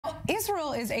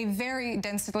Israel is a very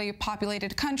densely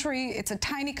populated country. It's a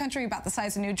tiny country about the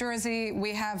size of New Jersey.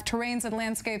 We have terrains and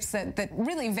landscapes that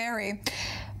really vary.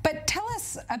 But tell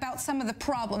us about some of the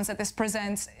problems that this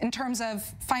presents in terms of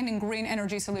finding green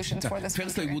energy solutions for this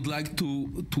country. First, I would like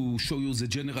to show you the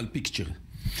general picture.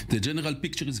 The general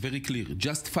picture is very clear.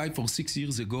 Just 5 or 6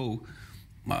 years ago,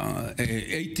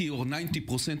 80 or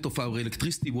 90% of our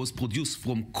electricity was produced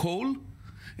from coal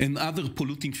and other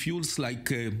polluting fuels, like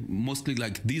mostly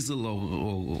like diesel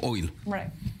or oil.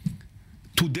 Right.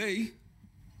 Today,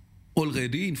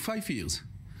 already in 5 years,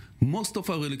 most of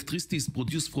our electricity is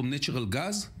produced from natural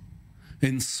gas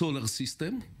and solar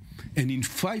system, and in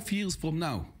 5 years from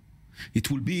now,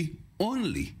 it will be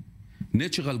only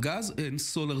natural gas and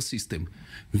solar system.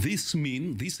 This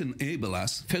enable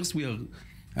us. First, we are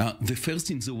the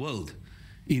first in the world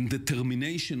in the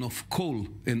termination of coal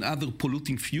and other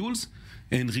polluting fuels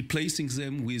and replacing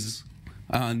them with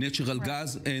natural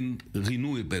gas and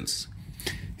renewables.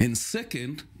 And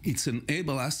second, it's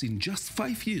enabled us in just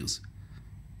 5 years,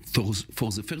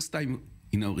 for the first time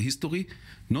in our history,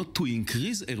 not to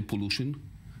increase air pollution,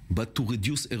 but to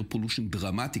reduce air pollution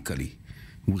dramatically.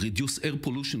 We reduce air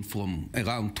pollution from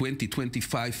around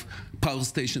 20-25 power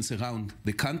stations around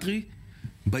the country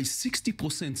by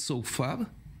 60% so far.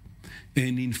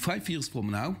 And in 5 years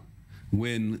from now,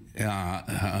 when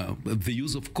the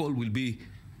use of coal will be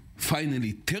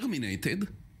finally terminated,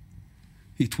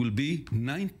 it will be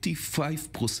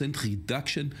 95%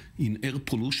 reduction in air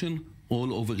pollution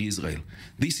all over Israel.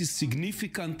 This is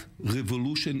significant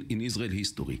revolution in Israel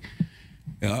history.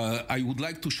 I would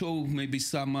like to show maybe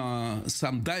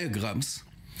some diagrams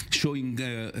showing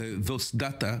those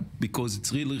data, because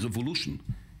it's really a revolution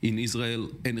in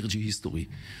Israel energy history.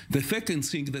 The second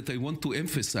thing that I want to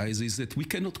emphasize is that we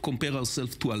cannot compare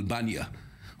ourselves to Albania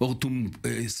or to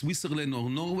Switzerland or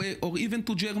Norway or even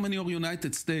to Germany or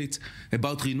United States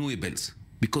about renewables,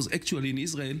 because actually in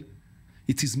Israel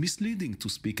it is misleading to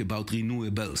speak about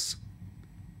renewables.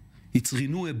 It's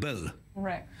renewable.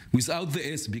 Right. Without the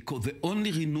S, because the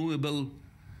only renewable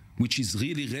which is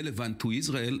really relevant to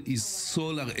Israel is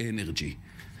solar energy.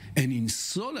 And in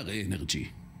solar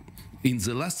energy, in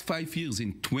the last 5 years,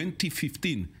 in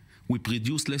 2015, we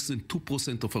produced less than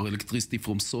 2% of our electricity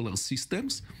from solar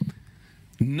systems.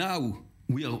 Now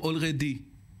we are already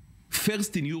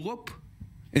first in Europe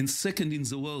and second in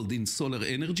the world in solar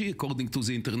energy, according to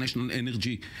the International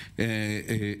Energy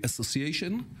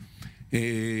Association.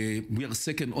 We are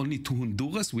second only to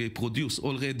Honduras. We produce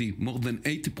already more than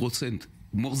 80%,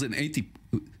 more than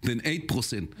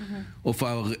 8% of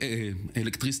our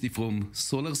electricity from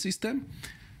solar system.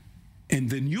 And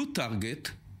the new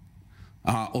target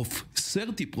of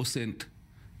 30%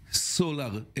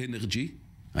 solar energy,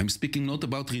 I'm speaking not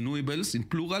about renewables in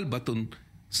plural, but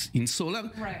in solar,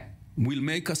 right, will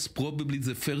make us probably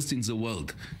the first in the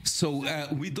world. So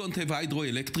we don't have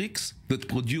hydroelectrics that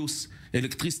produce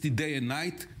electricity day and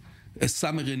night,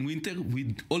 summer and winter.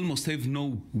 We almost have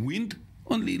no wind,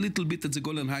 only a little bit at the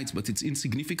Golan Heights, but it's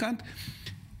insignificant.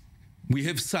 We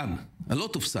have sun, a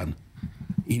lot of sun.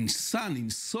 In sun, in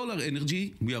solar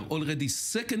energy, we are already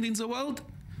second in the world.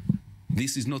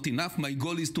 This is not enough. My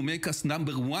goal is to make us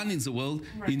 #1 in the world.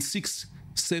 Right. In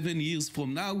 6-7 years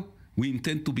from now, we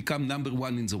intend to become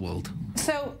 #1 in the world.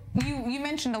 So you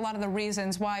mentioned a lot of the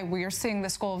reasons why we are seeing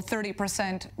this goal of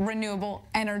 30% renewable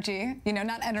energy,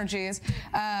 not energies,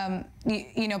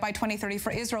 by 2030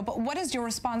 for Israel. But what is your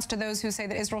response to those who say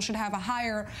that Israel should have a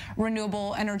higher renewable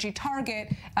energy target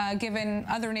given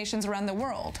other nations around the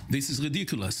world? This is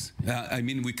ridiculous. I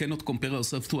mean, we cannot compare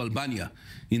ourselves to Albania.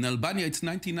 In Albania, it's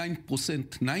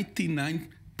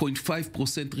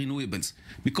 99.5% renewables,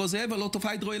 because they have a lot of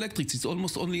hydroelectrics. It's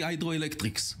almost only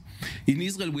hydroelectrics. In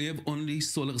Israel, we have only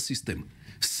solar system.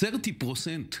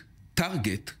 30%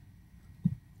 target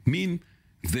mean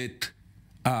that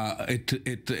at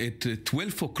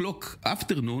 12 o'clock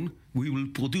afternoon, we will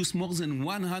produce more than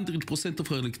 100% of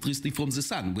our electricity from the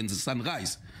sun, when the sun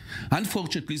rises.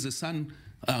 Unfortunately, the sun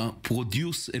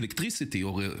produce electricity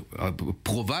or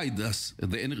provide us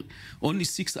the energy only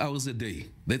 6 hours a day.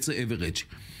 That's the average.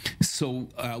 So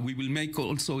we will make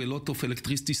also a lot of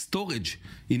electricity storage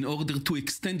in order to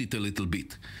extend it a little bit.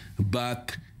 But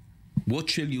what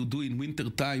shall you do in winter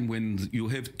time when you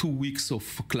have 2 weeks of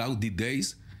cloudy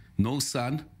days, no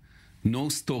sun, no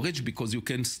storage, because you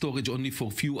can storage only for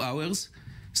a few hours?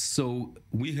 So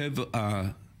we have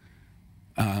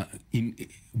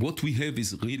what we have is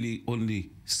really only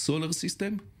solar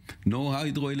system, no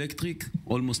hydroelectric,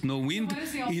 almost no wind. So what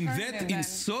is the alternative, In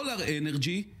solar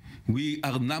energy, we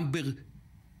are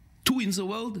 2 in the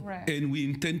world, right. and we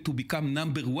intend to become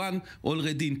number 1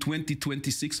 already in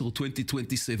 2026 or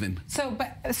 2027. So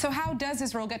how does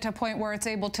Israel get to a point where it's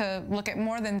able to look at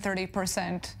more than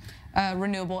 30%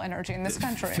 renewable energy in this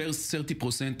country? First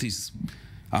 30% is,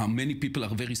 many people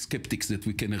are very skeptics that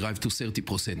we can arrive to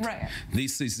 30%. Right.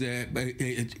 This is a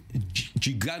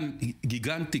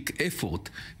gigantic effort.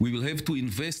 We will have to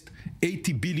invest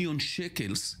 80 billion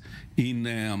shekels in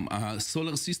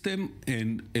solar system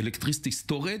and electricity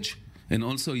storage, and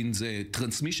also in the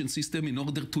transmission system in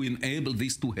order to enable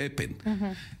this to happen.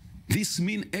 Mm-hmm. This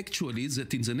means actually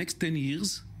that in the next 10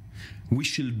 years, we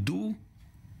shall do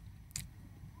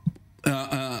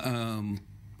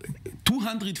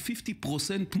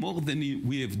 250% more than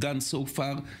we have done so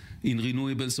far in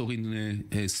renewables or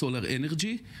in solar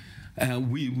energy.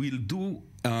 We will do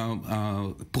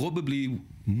probably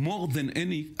more than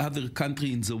any other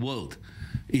country in the world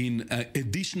in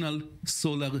additional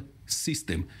solar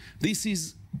system. This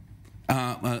is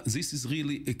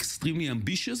really extremely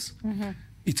ambitious. Mm-hmm.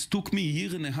 It took me a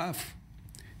year and a half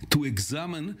to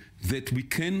examine that we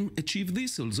can achieve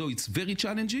this, although it's very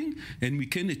challenging, and we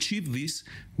can achieve this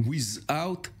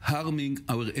without harming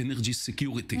our energy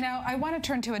security. Now, I want to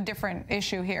turn to a different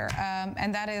issue here,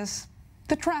 and that is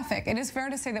the traffic. It is fair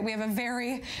to say that we have a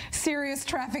very serious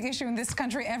traffic issue in this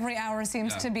country. Every hour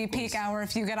seems to be peak hour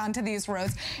if you get onto these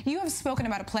roads. You have spoken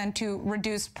about a plan to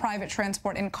reduce private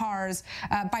transport in cars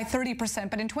by 30%,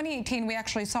 but in 2018 we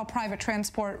actually saw private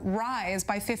transport rise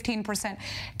by 15%.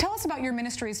 Tell us about your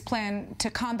ministry's plan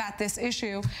to combat this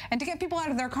issue and to get people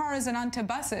out of their cars and onto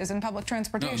buses and public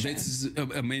transportation. No,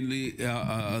 that's mainly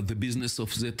the business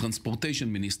of the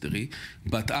transportation ministry,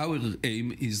 but our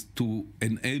aim is to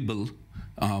enable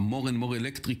more and more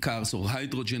electric cars or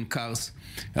hydrogen cars,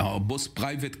 both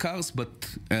private cars, but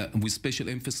with special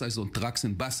emphasis on trucks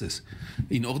and buses,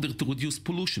 in order to reduce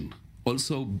pollution,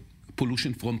 also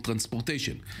pollution from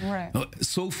transportation. Right.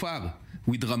 So far,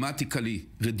 we dramatically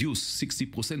reduced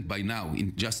 60% by now,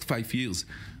 in just 5 years,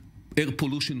 air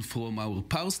pollution from our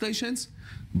power stations,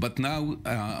 but now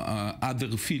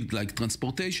other fields like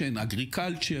transportation,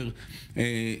 agriculture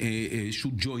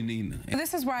should join in.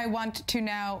 This is where I want to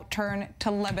now turn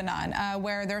to Lebanon,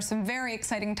 where there are some very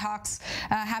exciting talks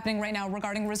happening right now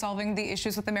regarding resolving the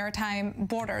issues with the maritime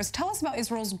borders. Tell us about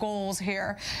Israel's goals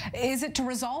here. Is it to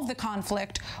resolve the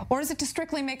conflict, or is it to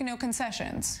strictly make no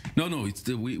concessions? No, it's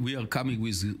we are coming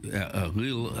with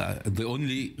the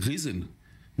only reason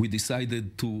we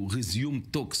decided to resume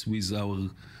talks with our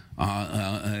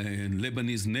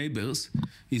Lebanese neighbors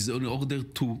is in order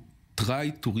to try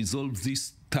to resolve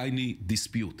this tiny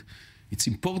dispute. It's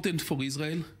important for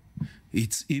Israel.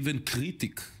 It's even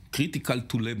critical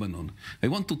to Lebanon. I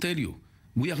want to tell you,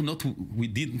 we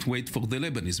didn't wait for the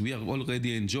Lebanese. We are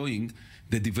already enjoying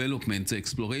the development, the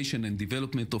exploration and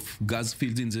development of gas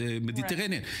fields in the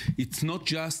Mediterranean. Right. It's not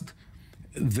just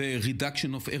the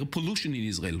reduction of air pollution in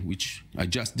Israel, which I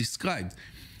just described.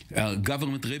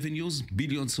 Government revenues,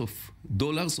 billions of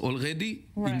dollars already.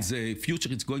 Right. In the future,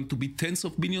 it's going to be tens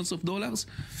of billions of dollars.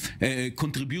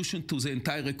 Contribution to the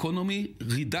entire economy,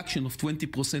 reduction of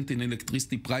 20% in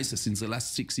electricity prices in the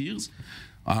last 6 years,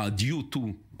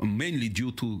 mainly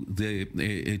due to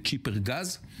the cheaper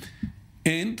gas.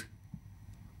 And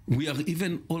we are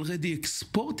even already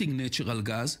exporting natural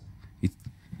gas.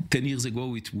 10 years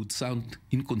ago, it would sound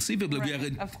inconceivable. Right,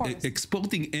 we are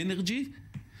exporting energy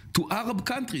to Arab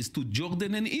countries, to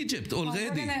Jordan and Egypt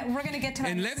already. We're gonna get to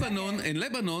that. And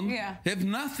Lebanon have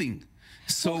nothing.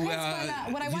 So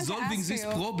resolving this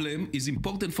problem is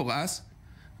important for us,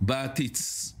 but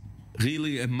it's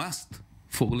really a must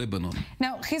for Lebanon.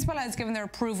 Now, Hezbollah has given their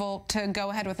approval to go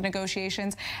ahead with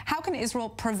negotiations. How can Israel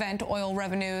prevent oil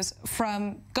revenues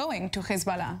from going to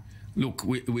Hezbollah? Look,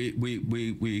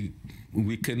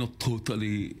 we cannot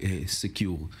totally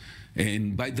secure.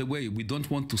 And by the way, we don't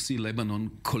want to see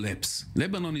Lebanon collapse.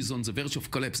 Lebanon is on the verge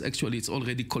of collapse. Actually, it's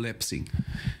already collapsing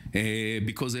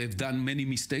because they have done many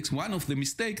mistakes. One of the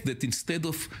mistakes that instead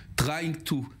of trying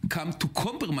to come to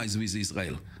compromise with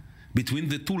Israel between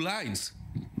the two lines,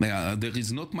 there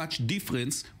is not much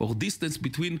difference or distance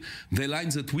between the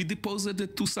lines that we deposited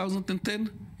in 2010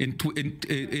 in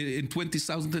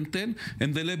 2010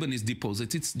 and the Lebanese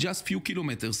deposit. It's just few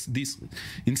kilometers.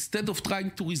 Instead of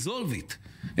trying to resolve it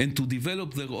and to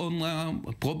develop their own,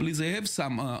 probably they have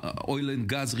some oil and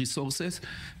gas resources,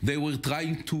 they were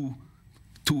trying to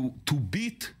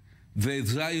beat the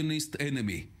Zionist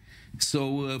enemy.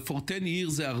 So for 10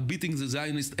 years they are beating the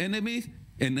Zionist enemy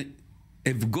and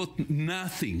have got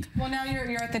nothing. Well, now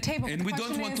you're at the table. And we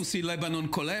don't want to see Lebanon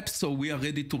collapse, so we are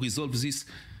ready to resolve this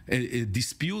a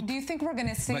dispute. Do you think we're going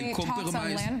to see talks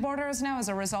on land borders now as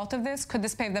a result of this? Could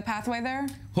this pave the pathway there?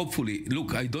 Hopefully.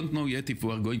 Look, I don't know yet if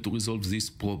we are going to resolve this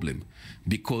problem,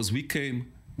 because we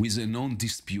came with a known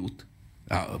dispute.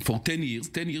 For 10 years.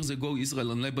 10 years ago,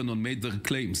 Israel and Lebanon made their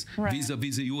claims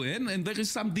vis-a-vis the UN, and there is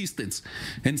some distance.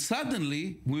 And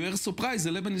suddenly, we were surprised. The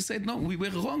Lebanese said, no, we were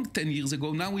wrong 10 years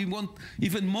ago. Now we want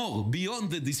even more,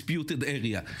 beyond the disputed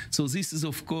area. So this is,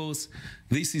 of course,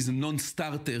 this is a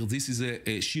non-starter. This is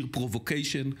a sheer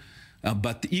provocation.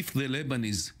 But if the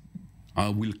Lebanese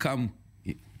will come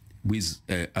with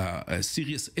a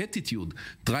serious attitude,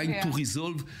 trying to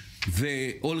resolve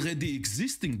the already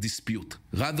existing dispute,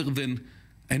 rather than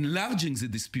enlarging the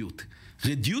dispute,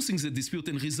 reducing the dispute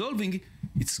and resolving,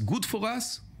 it's good for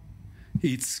us.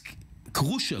 It's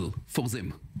crucial for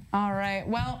them. All right.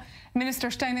 Well, Minister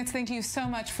Steinitz, thank you so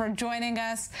much for joining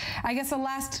us. I guess the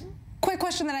last quick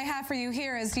question that I have for you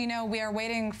here is, you know, we are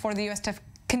waiting for the U.S. to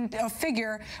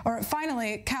figure or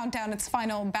finally count down its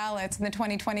final ballots in the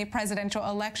 2020 presidential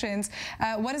elections.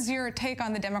 What is your take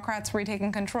on the Democrats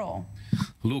retaking control?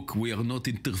 Look, we are not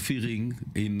interfering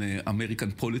in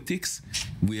American politics.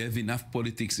 We have enough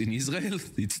politics in Israel.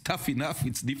 It's tough enough.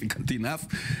 It's difficult enough.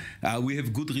 We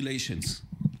have good relations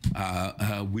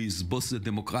with both the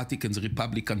Democratic and the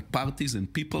Republican parties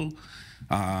and people.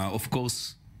 Of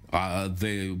course,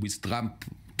 with Trump,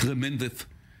 tremendous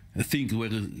things were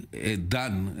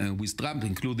done with Trump,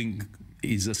 including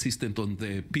his assistant on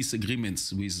the peace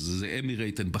agreements with the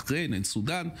Emirates and Bahrain and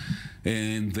Sudan,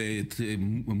 and the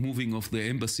moving of the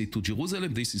embassy to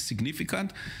Jerusalem. This is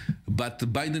significant. But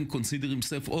Biden considered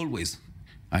himself always.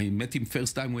 I met him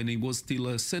first time when he was still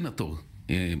a senator.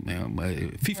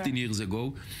 15 years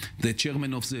ago, the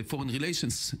chairman of the Foreign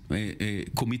Relations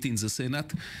Committee in the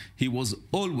Senate. He was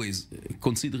always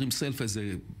considered himself as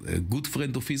a good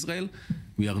friend of Israel.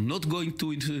 We are not going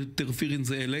to interfere in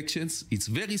the elections. It's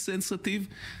very sensitive.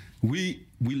 We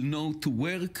will know to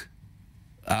work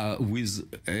with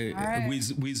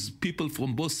people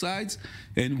from both sides,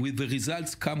 and with the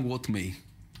results come what may.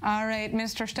 All right,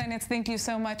 Mr. Steinitz, thank you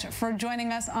so much for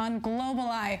joining us on Global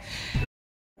Eye.